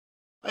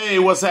Hey,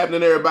 what's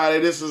happening, everybody?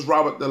 This is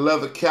Robert the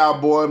Leather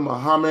Cowboy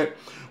Muhammad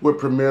with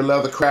Premier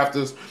Leather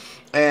Crafters.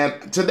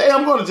 And today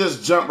I'm going to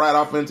just jump right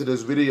off into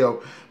this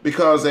video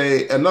because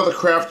another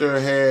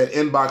crafter had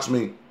inboxed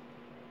me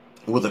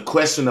with a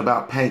question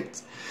about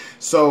paint.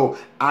 So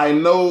I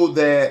know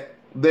that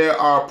there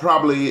are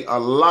probably a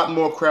lot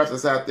more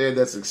crafters out there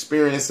that's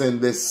experiencing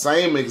this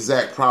same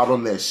exact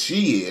problem that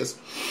she is,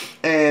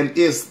 and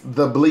it's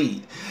the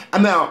bleed.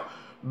 And now,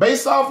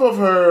 based off of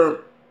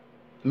her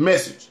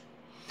message,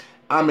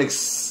 I'm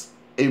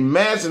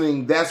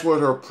imagining that's what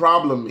her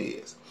problem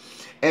is.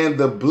 And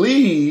the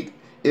bleed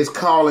is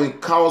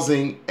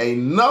causing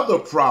another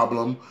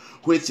problem,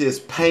 which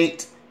is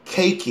paint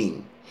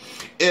caking.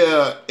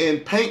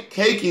 And paint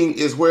caking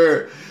is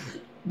where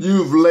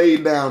you've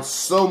laid down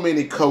so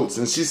many coats.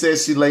 And she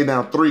says she laid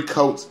down 3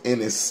 coats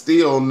and it's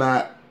still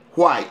not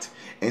white.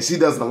 And she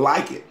doesn't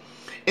like it.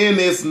 And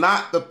it's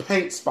not the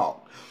paint's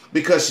fault,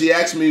 because she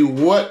asked me,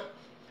 what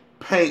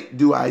paint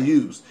do I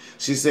use?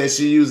 She says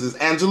she uses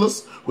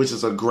Angelus, which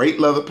is a great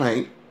leather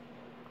paint,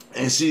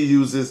 and she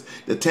uses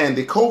the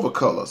Tandikova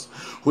colors,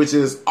 which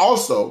is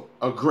also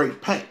a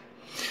great paint.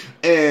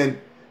 And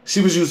she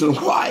was using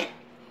white.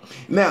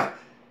 Now,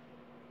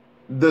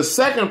 the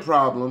second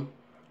problem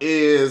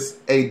is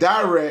a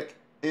direct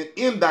and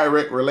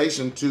indirect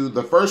relation to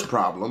the first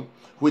problem,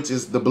 which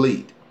is the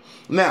bleed.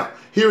 Now,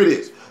 here it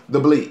is, the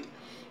bleed.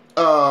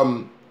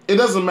 It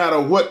doesn't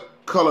matter what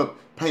color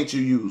paint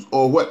you use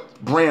or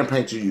what brand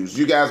paint you use.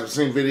 You guys have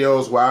seen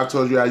videos where I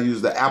told you I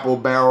use the Apple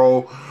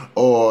Barrel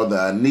or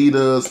the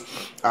Anita's.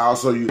 I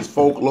also use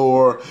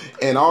Folklore,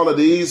 and all of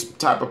these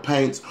type of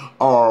paints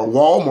are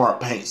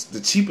Walmart paints,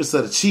 the cheapest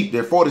of the cheap.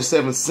 They're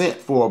 47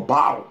 cents for a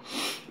bottle.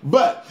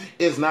 But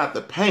it's not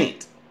the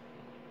paint.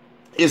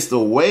 It's the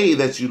way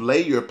that you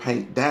lay your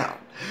paint down.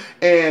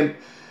 And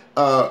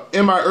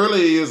in my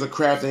earlier years of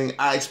crafting,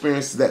 I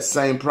experienced that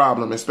same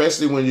problem,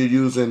 especially when you're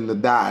using the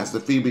dyes, the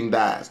Phoebing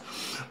dyes.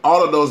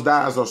 All of those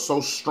dyes are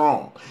so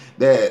strong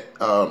that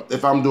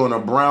if I'm doing a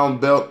brown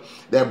belt,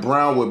 that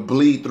brown would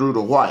bleed through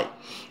the white.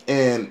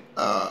 And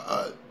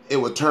it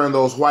would turn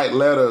those white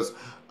letters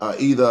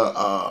either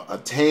a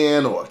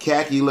tan or a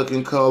khaki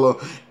looking color.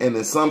 And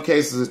in some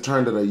cases, it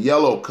turned it a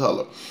yellow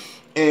color.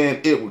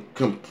 And it would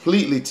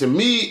completely, to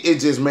me, it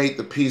just made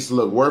the piece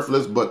look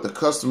worthless, but the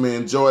customer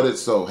enjoyed it.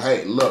 So,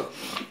 hey, look,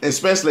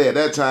 especially at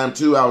that time,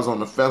 too, I was on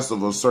the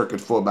festival circuit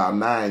for about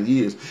 9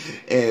 years.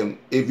 And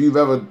if you've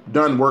ever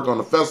done work on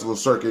the festival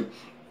circuit,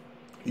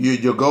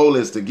 your goal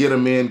is to get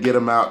them in, get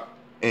them out,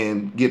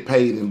 and get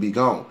paid and be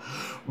gone.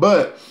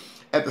 But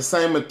at the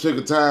same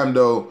time,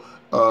 though,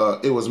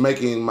 it was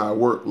making my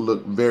work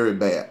look very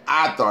bad.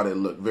 I thought it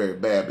looked very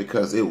bad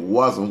because it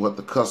wasn't what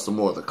the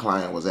customer or the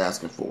client was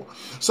asking for.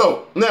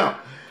 So now,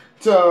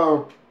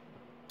 to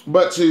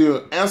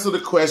answer the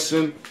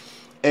question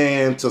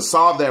and to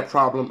solve that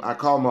problem, I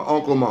called my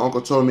uncle. My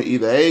uncle told me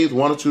either A,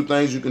 one or two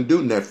things you can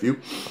do, nephew.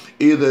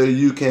 Either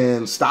you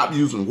can stop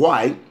using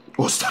white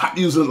or stop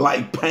using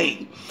light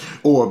paint,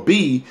 or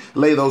B,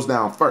 lay those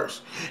down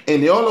first.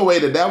 And the only way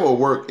that will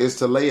work is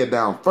to lay it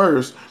down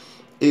first.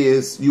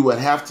 Is you would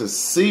have to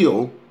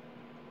seal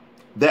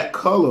that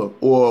color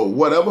or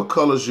whatever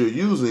colors you're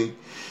using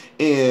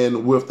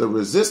in with the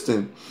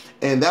resistant,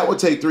 and that would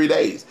take 3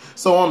 days.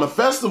 So on the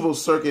festival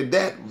circuit,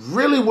 that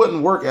really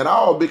wouldn't work at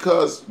all,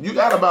 because you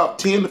got about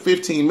 10 to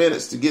 15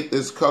 minutes to get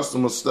this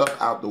customer stuff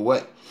out the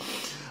way.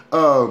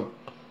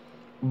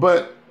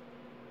 But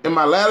in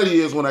my latter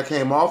years, when I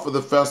came off of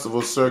the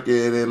festival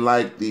circuit in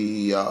like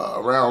the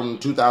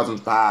around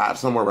 2005,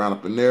 somewhere around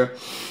up in there,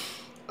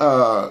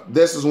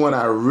 this is when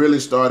I really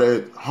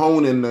started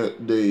honing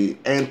the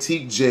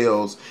antique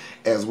gels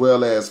as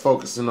well as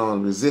focusing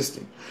on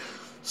resisting.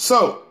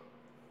 So,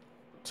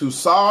 to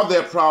solve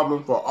that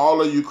problem for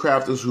all of you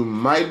crafters who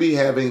might be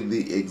having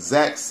the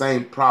exact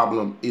same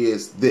problem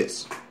is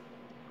this.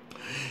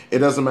 It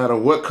doesn't matter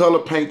what color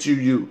paint you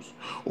use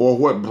or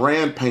what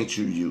brand paint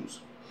you use.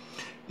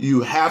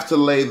 You have to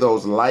lay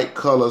those light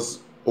colors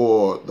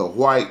or the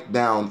white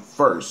down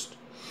first,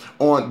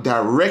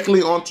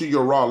 directly onto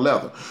your raw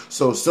leather.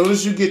 So as soon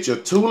as you get your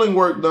tooling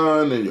work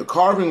done and your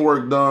carving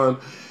work done,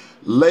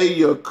 lay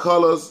your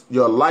colors,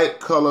 your light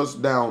colors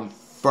down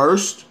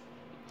first.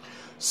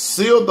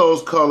 Seal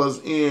those colors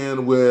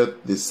in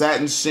with the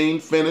satin sheen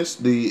finish,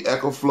 the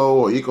EcoFlow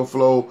or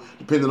EcoFlow,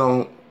 depending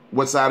on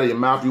what side of your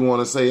mouth you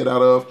want to say it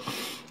out of.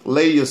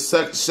 Lay your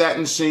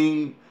satin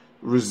sheen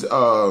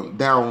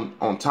down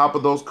on top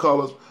of those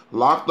colors.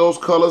 Lock those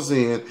colors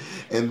in,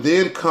 and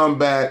then come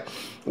back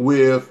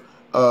with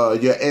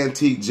your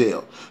antique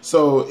gel.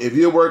 So if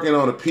you're working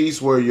on a piece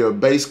where your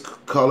base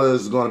color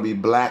is going to be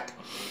black,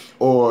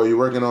 or you're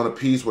working on a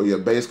piece where your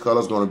base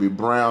color is going to be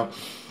brown,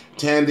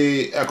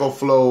 Tandy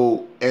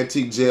EcoFlow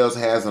Antique Gels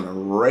has an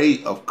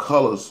array of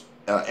colors,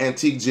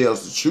 antique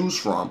gels to choose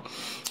from.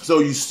 So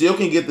you still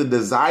can get the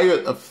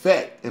desired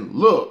effect and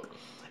look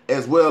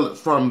as well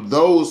from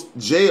those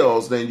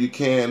gels than you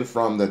can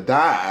from the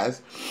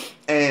dyes.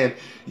 And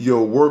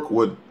your work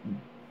would,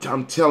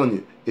 I'm telling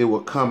you, it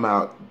will come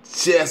out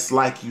just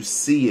like you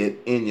see it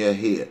in your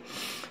head.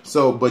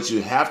 So, but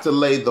you have to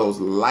lay those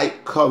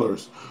light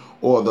colors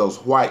or those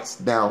whites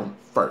down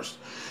first.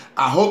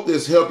 I hope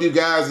this helped you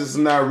guys. This is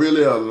not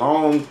really a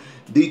long,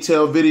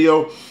 detailed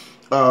video.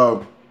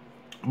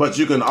 But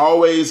you can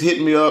always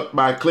hit me up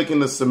by clicking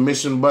the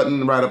submission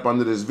button right up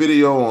under this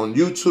video on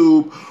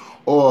YouTube,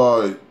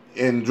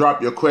 and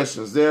drop your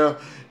questions there.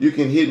 You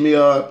can hit me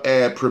up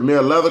at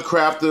Premier Leather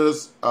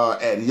Crafters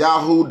at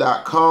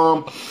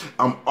yahoo.com.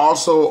 I'm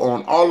also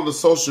on all of the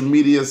social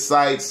media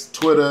sites: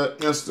 Twitter,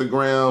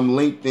 Instagram,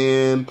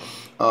 LinkedIn,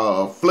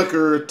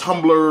 Flickr,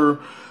 Tumblr,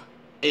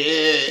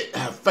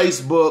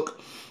 Facebook.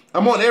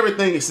 I'm on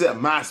everything except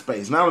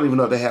MySpace. And I don't even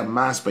know if they have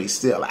MySpace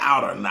still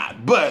out or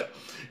not. But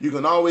you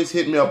can always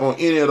hit me up on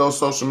any of those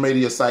social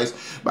media sites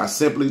by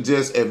simply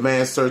just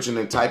advanced searching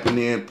and typing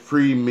in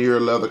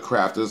Premier Leather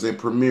Crafters. And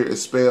Premier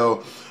is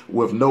spelled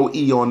with no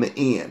E on the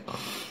end.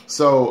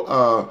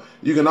 So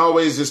you can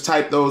always just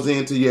type those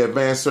into your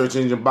advanced search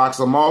engine box.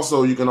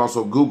 You can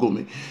also Google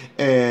me,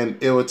 and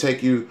it will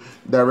take you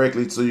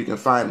directly so you can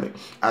find me.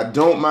 I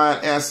don't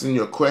mind answering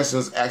your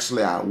questions.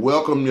 Actually, I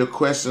welcome your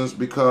questions,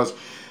 because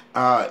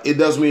it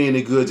does me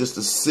any good just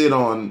to sit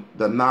on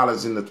the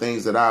knowledge and the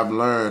things that I've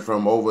learned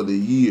from over the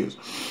years.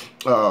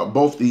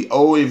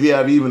 If you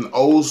have even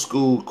old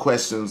school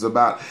questions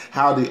about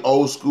how the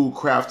old school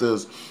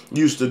crafters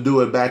used to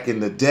do it back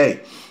in the day.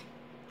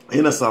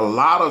 And it's a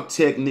lot of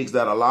techniques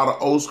that a lot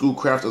of old school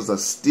crafters are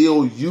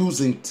still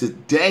using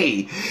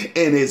today.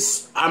 And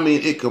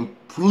it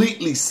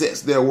completely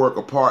sets their work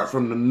apart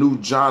from the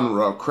new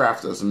genre of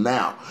crafters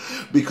now,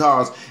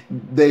 because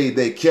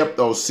they kept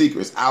those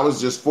secrets. I was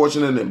just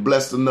fortunate and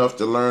blessed enough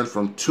to learn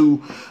from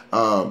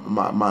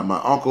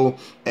my uncle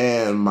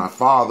and my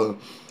father,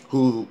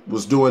 who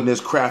was doing this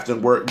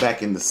crafting work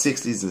back in the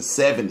 60s and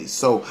 70s.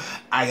 So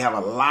I have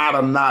a lot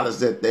of knowledge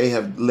that they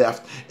have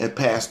left and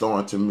passed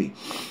on to me.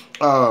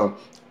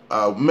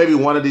 Maybe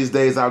one of these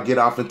days I'll get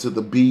off into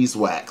the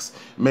beeswax,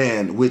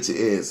 man, which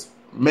is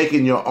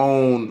making your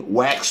own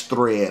wax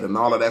thread and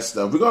all of that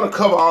stuff. We're going to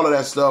cover all of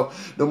that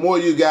stuff the more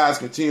you guys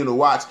continue to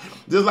watch.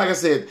 Just like I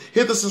said,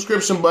 hit the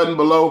subscription button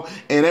below,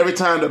 and every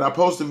time that I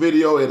post a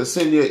video, it'll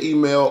send you an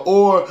email.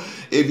 Or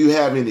if you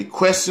have any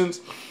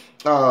questions,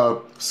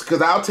 because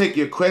I'll take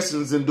your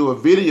questions and do a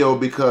video,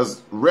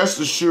 because rest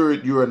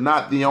assured, you are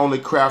not the only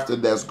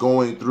crafter that's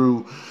going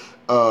through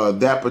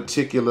that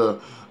particular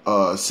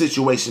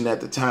situation at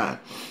the time.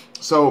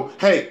 So,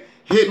 hey,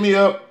 hit me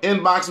up,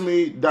 inbox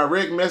me,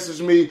 direct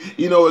message me.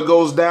 You know, it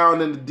goes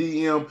down in the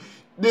DM.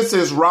 This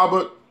is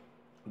Robert,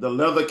 the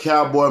Leather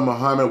Cowboy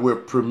Muhammad,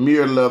 with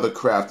Premier Leather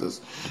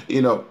Crafters.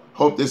 You know,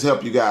 hope this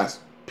helped you guys.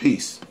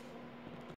 Peace.